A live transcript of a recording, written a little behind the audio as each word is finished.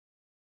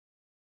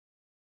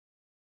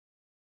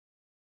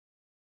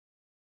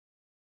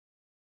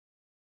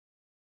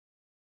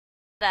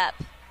Step.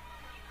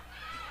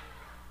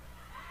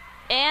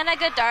 And a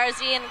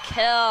Godarzian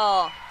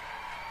kill.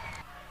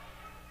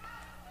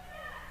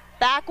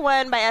 Back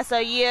one by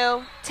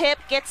SOU. Tip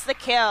gets the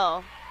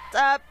kill. It's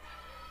up.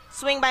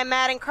 Swing by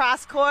Madden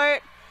cross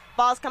court.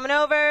 Ball's coming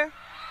over.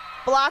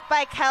 Blocked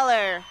by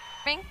Keller.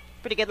 Ring.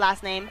 Pretty good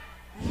last name.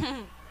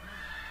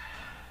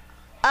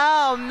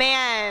 Oh,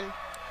 man.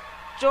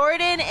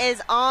 Jordan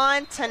is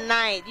on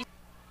tonight.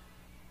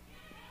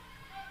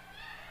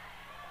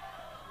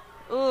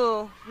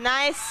 Ooh,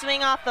 nice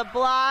swing off the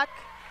block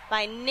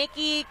by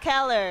Nikki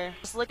Keller.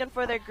 Just looking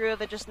for their groove.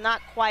 They're just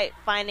not quite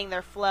finding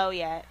their flow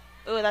yet.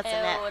 Ooh, that's a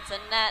net. Oh, it's a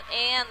net,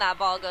 and that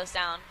ball goes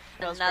down.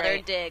 Another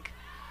great. dig.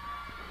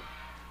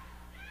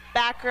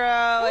 Back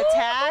row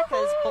attack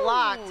is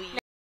blocked.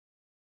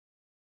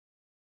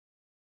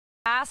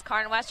 Pass,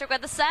 Karn Westbrook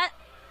with the set.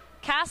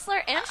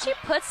 Kassler, and she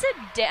puts it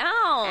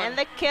down. And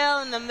the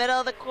kill in the middle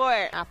of the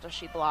court after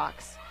she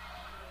blocks.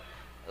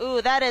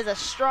 Ooh, that is a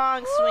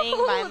strong swing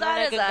by Mona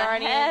That is a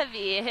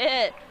heavy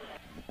hit.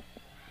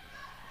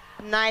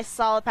 Nice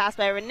solid pass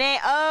by Renee.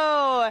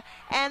 Oh,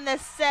 and the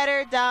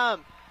setter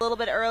dump. A little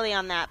bit early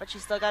on that, but she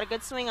still got a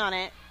good swing on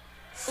it.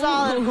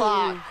 Solid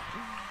block.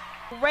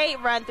 Great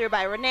run through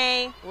by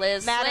Renee.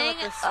 Liz Madden swing.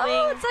 with the swing.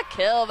 Oh, it's a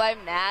kill by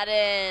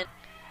Madden.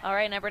 All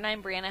right, number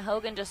 9, Brianna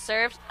Hogan just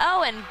served.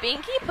 Oh, and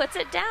Binky puts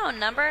it down,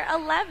 number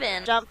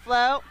 11. Jump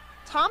float.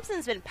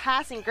 Thompson's been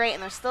passing great,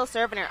 and they're still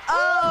serving her.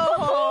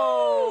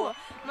 Oh!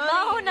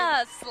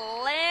 Mona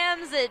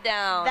slams it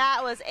down.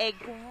 That was a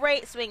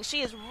great swing.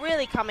 She is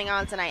really coming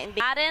on tonight. And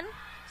Madden.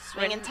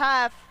 swinging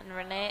tough. And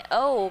Renee.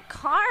 Oh,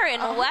 Karin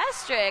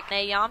Westrick.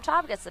 Renee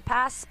Yomtop gets the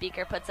pass.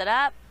 Speaker puts it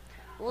up.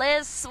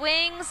 Liz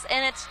swings,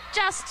 and it's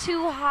just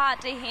too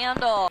hot to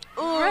handle.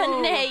 Ooh.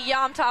 Renee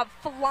Yomtop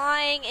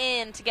flying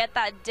in to get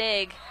that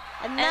dig.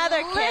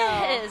 Another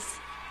kill. Liz.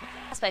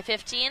 Pass by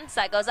 15.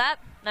 Set goes up.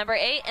 Number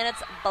 8, and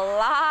it's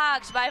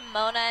blocked by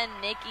Mona and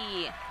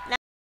Nikki.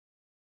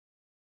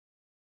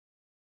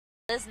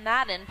 Liz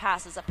Madden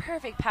passes a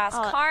perfect pass.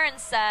 Karin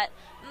set.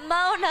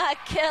 Mona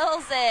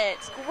kills it.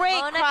 Great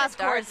Mona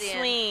cross-court Godarzian.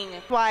 swing.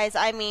 Wise,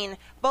 I mean,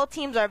 both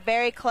teams are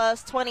very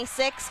close.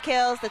 26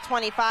 kills to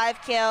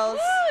 25 kills.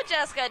 Woo,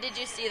 Jessica, did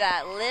you see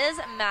that?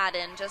 Liz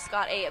Madden just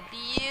got a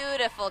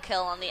beautiful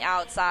kill on the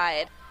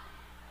outside.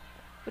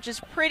 Which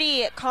is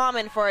pretty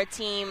common for a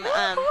team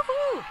that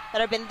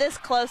have been this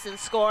close in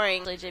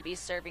scoring. JB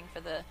serving for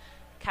the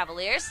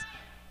Cavaliers.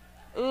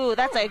 Ooh,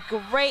 that's a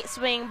great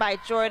swing by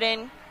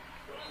Jordan.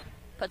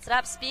 Puts it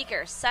up,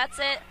 Speaker sets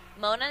it.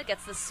 Mona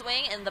gets the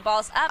swing, and the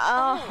ball's up.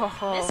 Oh.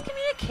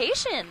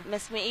 Miscommunication.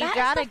 You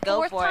gotta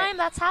go for it. That's the fourth time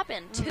that's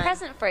happened. Too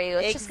present for you.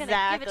 It's just going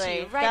to give it to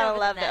you right gotta over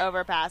love the net.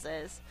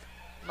 overpasses.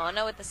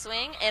 Mona with the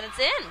swing, and it's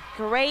in.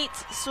 Great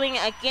swing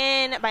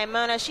again by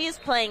Mona. She's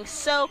playing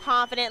so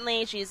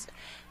confidently. She's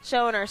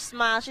showing her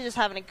smile. She's just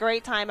having a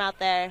great time out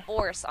there.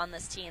 Force on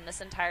this team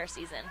this entire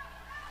season.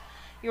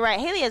 You're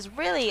right. Haley is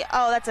really,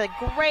 that's a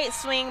great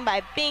swing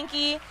by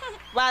Binky.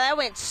 Wow, that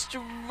went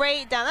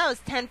straight down. That was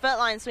 10-foot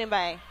line swing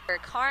by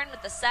Karn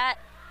with the set.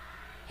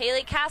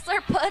 Haley Kassler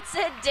puts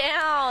it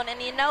down.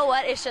 And you know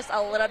what? It's just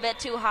a little bit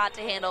too hot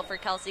to handle for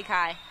Kelsey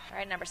Kai. All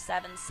right, number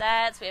 7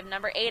 sets. We have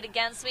number 8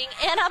 again swing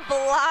and a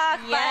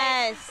block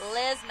by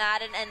Liz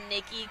Madden and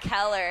Nikki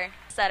Keller.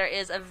 Setter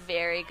is a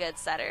very good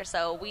setter,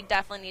 so we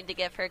definitely need to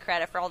give her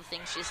credit for all the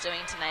things she's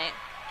doing tonight.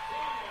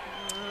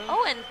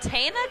 Oh, and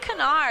Tana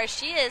Kanar,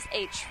 she is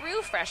a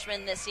true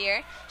freshman this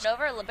year.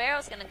 Over,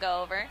 Libero's going to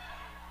go over.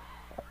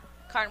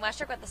 Karin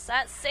Westrick with the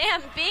set.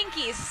 Sam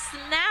Binky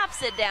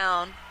snaps it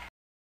down.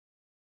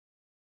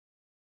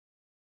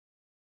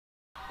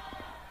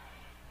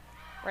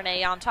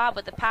 Renee on top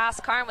with the pass.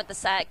 Karin with the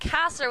set.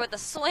 Kassler with the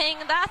swing.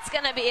 That's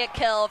going to be a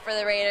kill for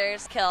the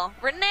Raiders. Kill.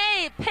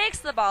 Renee picks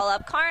the ball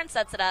up. Karin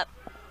sets it up.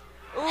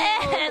 Ooh.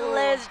 And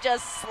Liz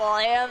just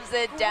slams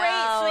it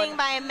down. Great swing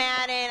by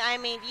Madden. I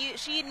mean,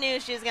 she knew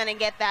she was going to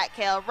get that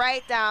kill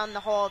right down the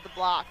hole of the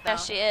block, though.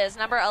 Yes, she is.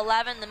 Number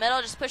 11 in the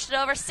middle, just pushed it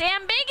over.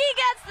 Sam Binky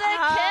gets the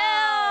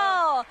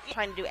kill.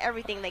 Trying to do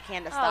everything they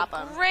can to stop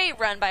him. Great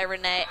run by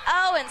Renee.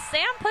 Oh, and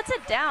Sam puts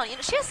it down. You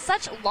know, she has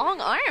such long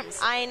arms.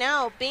 I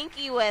know.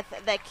 Binky with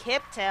the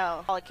kip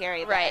tail ball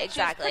carry. Right,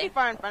 exactly. She was pretty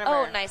far in front of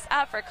her. Oh, nice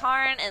up for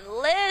Karin, and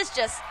Liz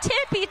just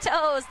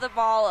tippy-toes the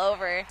ball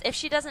over. If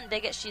she doesn't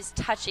dig it, she's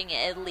touching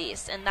it at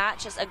least, and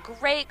that's just a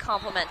great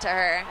compliment to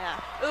her. Yeah.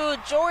 Ooh,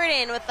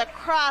 Jordan with the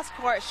cross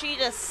court. She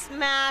just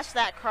smashed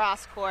that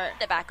cross court.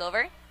 It back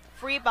over.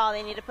 Free ball.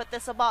 They need to put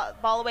this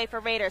ball away for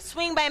Raiders.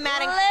 Swing by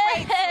Madden.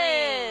 Liz.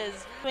 Great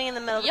swing. Swing in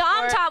the middle of the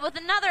court. Yomtop with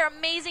another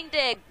amazing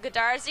dig.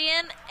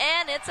 Godarzian,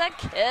 and it's a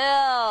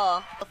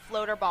kill. The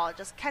floater ball. It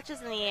just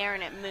catches in the air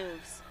and it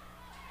moves.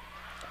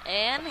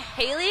 And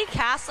Haley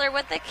Kassler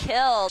with the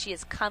kill. She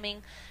is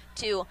coming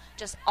to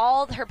just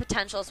all her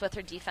potentials with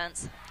her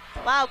defense.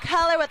 Wow,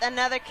 Keller with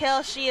another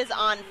kill. She is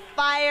on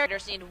fire.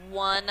 Raiders need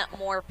one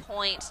more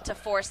point to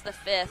force the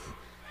 5th.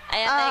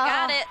 And they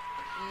got it.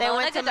 They Mona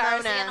went to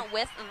Godarzian Mona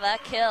with the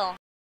kill.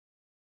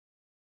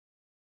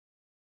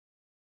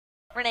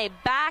 Renee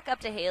back up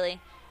to Haley.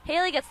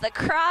 Haley gets the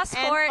cross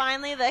And court.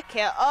 finally the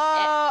kill.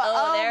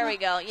 There we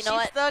go. You know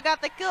what? She still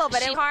got the kill,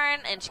 but She Harn,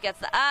 and she gets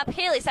the up.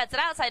 Haley sets it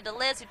outside to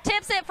Liz, who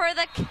tips it for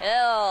the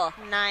kill.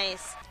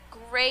 Nice.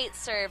 Great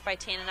serve by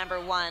Tana, number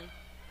 1.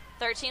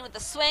 13 with the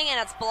swing, and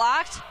it's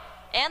blocked.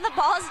 And the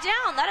ball is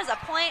down. That is a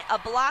point, a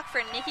block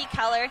for Nikki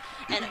Keller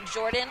and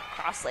Jordan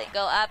Crossley.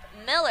 Go up.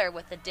 Miller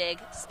with the dig.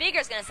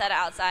 Speaker's going to set it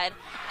outside.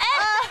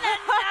 And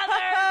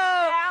another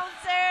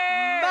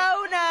bouncer.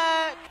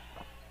 Mona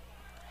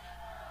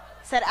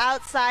set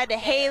outside to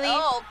Haley.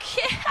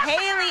 Okay.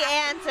 Haley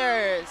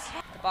answers.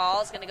 The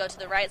ball is going to go to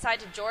the right side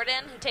to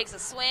Jordan, who takes a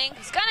swing.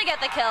 He's going to get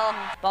the kill.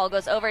 Ball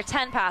goes over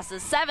 10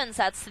 passes, 7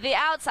 sets to the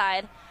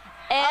outside.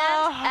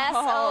 And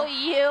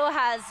SOU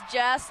has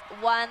just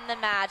won the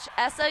match.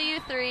 SOU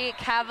 3,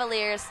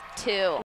 Cavaliers 2.